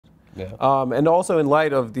Yeah. And also in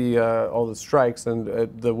light of the all the strikes and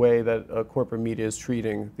the way that corporate media is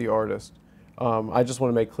treating the artist, I just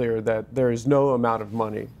want to make clear that there is no amount of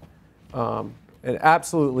money, and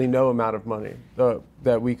absolutely no amount of money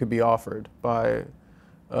that we could be offered by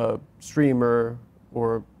a streamer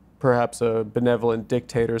or perhaps a benevolent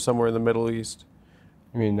dictator somewhere in the Middle East.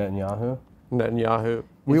 You mean Netanyahu? Netanyahu.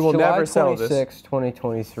 We will never sell this. July 26,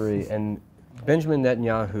 2023, and Benjamin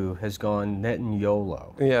Netanyahu has gone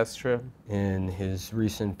Netanyolo. Yeah, it's true. In his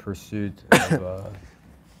recent pursuit of...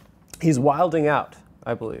 He's wilding out,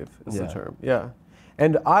 I believe, is the term. Yeah.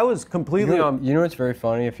 And I was completely on... You know what's very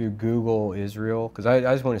funny? If you Google Israel, because I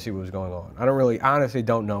just want to see what was going on. I don't really, honestly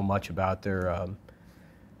don't know much about their,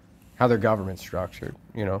 how their government's structured,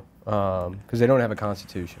 you know, because they don't have a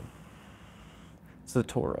constitution. It's the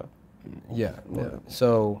Torah. Yeah.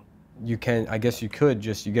 So you can, I guess you could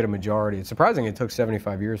just, you get a majority. It's surprising it took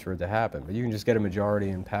 75 years for it to happen, but you can just get a majority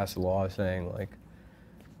and pass a law saying like,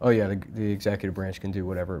 oh yeah, the executive branch can do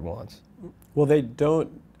whatever it wants. Well, they don't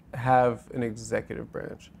have an executive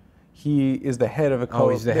branch. He is the head of a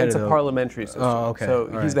coalition. It's a parliamentary system. Oh, okay. So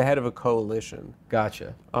he's the head of a coalition.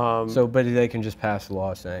 Gotcha. So, but they can just pass a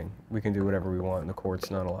law saying we can do whatever we want, and the court's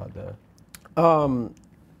not allowed to.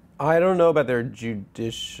 I don't know about their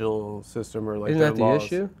judicial system or like Isn't their that laws.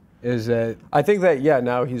 the issue? Is that I think that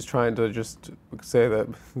now he's trying to just say that,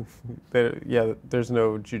 there's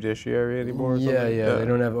no judiciary anymore. Or yeah, they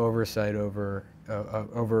don't have oversight over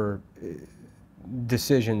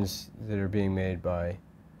decisions that are being made by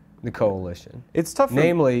the coalition. It's tough.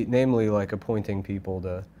 Namely, like appointing people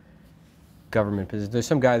to government positions. There's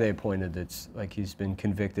some guy they appointed that's like he's been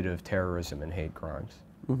convicted of terrorism and hate crimes,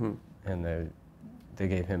 and they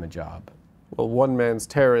gave him a job. Well, one man's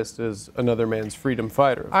terrorist is another man's freedom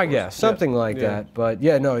fighter. I guess something like that. But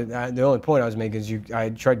yeah, no. The only point I was making is I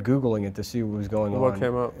tried Googling it to see what was going on. What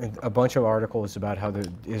came up? And a bunch of articles about how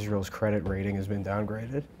Israel's credit rating has been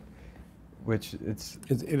downgraded, which it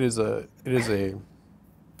is a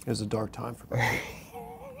dark time for me.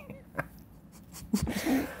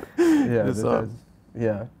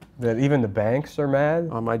 Yeah, that even the banks are mad.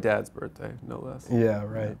 On my dad's birthday, no less. Yeah,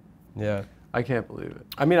 right. Yeah. I can't believe it.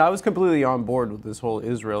 I mean, I was completely on board with this whole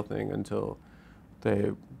Israel thing until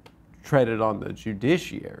they treaded on the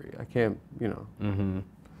judiciary. I can't, you know.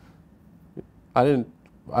 I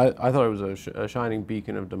thought it was a shining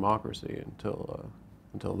beacon of democracy until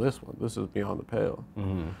this one. This is beyond the pale.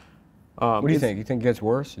 What do you think? You think it gets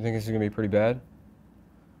worse? You think this is going to be pretty bad?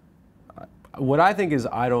 What I think is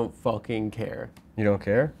I don't fucking care. You don't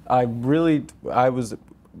care?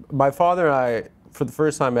 My father and I, for the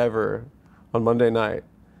first time ever, on Monday night,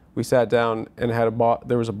 we sat down and had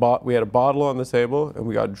we had a bottle on the table and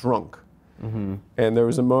we got drunk. And there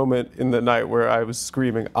was a moment in the night where I was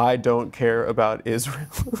screaming, "I don't care about Israel,"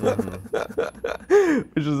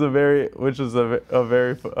 which is a very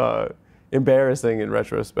embarrassing in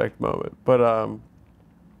retrospect moment. But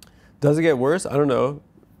does it get worse? I don't know.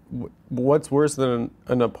 What's worse than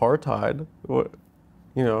an apartheid? What,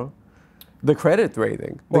 you know, the credit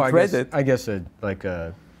rating. Well, I guess like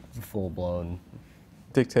a full-blown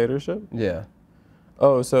dictatorship. Yeah.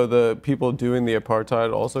 Oh, so the people doing the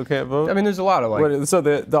apartheid also can't vote? I mean, there's a lot of like... So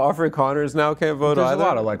the Afrikaners now can't vote either? There's a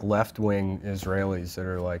lot of like left-wing Israelis that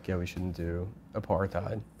are like, yeah, we shouldn't do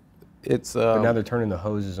apartheid. But now they're turning the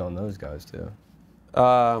hoses on those guys too.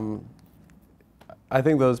 I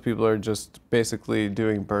think those people are just basically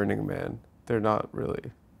doing Burning Man. They're not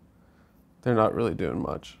really doing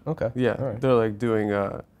much. Okay. Yeah, right. They're like doing,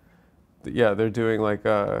 they're doing like,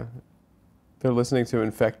 they're listening to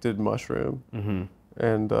Infected Mushroom.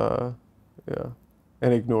 And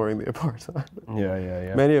and ignoring the apartheid.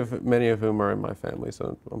 Yeah. Many of whom are in my family,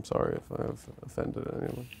 so I'm sorry if I have offended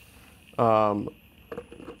anyone.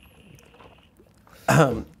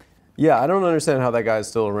 Yeah, I don't understand how that guy's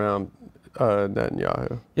still around,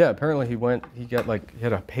 Netanyahu. Yeah, apparently he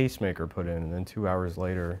had a pacemaker put in, and then 2 hours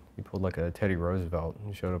later he pulled like a Teddy Roosevelt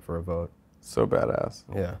and showed up for a vote. So badass.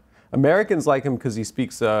 Yeah. Americans like him because he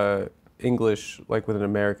speaks English like with an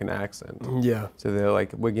American accent. Yeah. So they're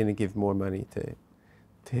like, we're gonna give more money to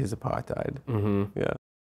his apartheid. Yeah.